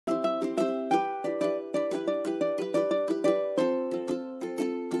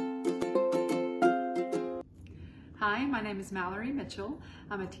my name is Mallory Mitchell.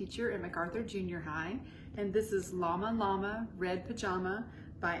 I'm a teacher at MacArthur Junior High, and this is Llama Llama Red Pajama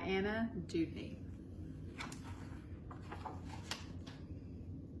by Anna Dewdney.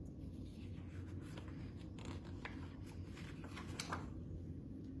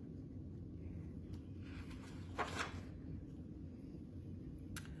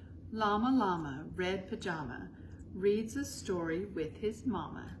 Llama Llama Red Pajama reads a story with his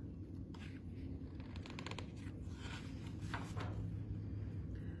mama.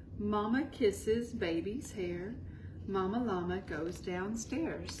 Mama kisses baby's hair. Mama Llama goes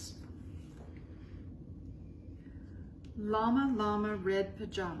downstairs. Llama Llama Red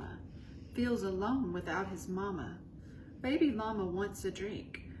Pajama feels alone without his mama. Baby Llama wants a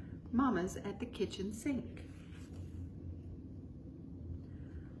drink. Mama's at the kitchen sink.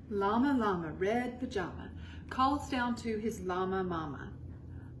 Llama Llama Red Pajama calls down to his llama mama.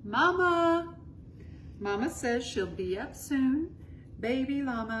 Mama! Mama says she'll be up soon. Baby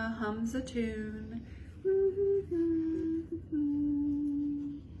Llama hums a tune.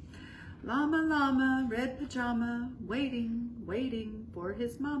 Llama Llama Red Pajama waiting for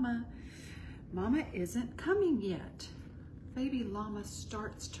his mama. Mama isn't coming yet. Baby Llama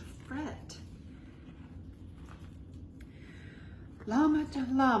starts to fret. Llama to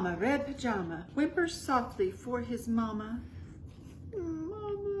Llama Red Pajama whimpers softly for his mama.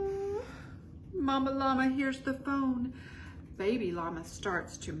 Mama. Mama Llama hears the phone. Baby Llama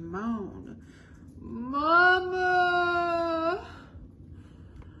starts to moan. Mama!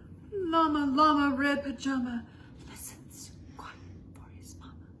 Llama Llama Red Pajama listens quiet for his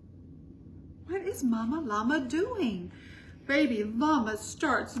mama. What is Mama Llama doing? Baby Llama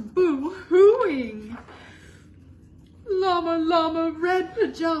starts boo-hooing. Llama Llama Red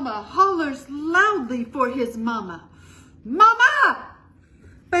Pajama hollers loudly for his mama. Mama!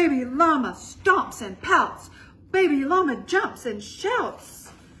 Baby Llama stomps and pouts. Baby Llama jumps and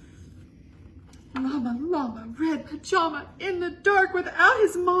shouts. Llama Llama Red Pajama in the dark without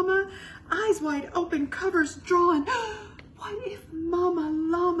his mama, eyes wide open, covers drawn. What if Mama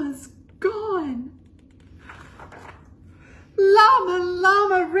Llama's gone? Llama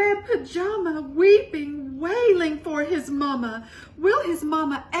Llama Red Pajama weeping, wailing for his mama. Will his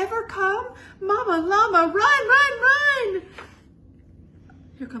mama ever come? Mama Llama, run!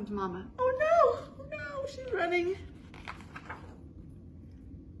 Here comes Mama. Oh no, she's running.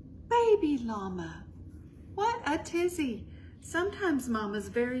 Baby Llama, what a tizzy. Sometimes Mama's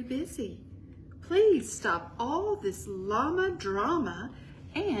very busy. Please stop all this llama drama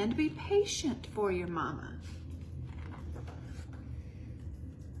and be patient for your mama.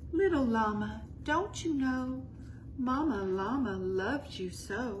 Little llama, don't you know, Mama Llama loves you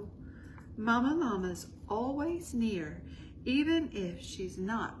so. Mama Llama's always near, even if she's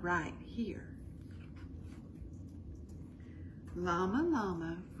not right here. Llama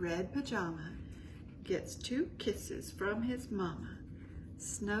Llama Red Pajama gets 2 kisses from his mama,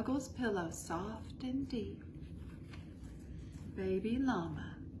 snuggles pillow soft and deep. Baby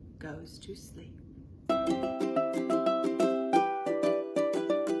Llama goes to sleep.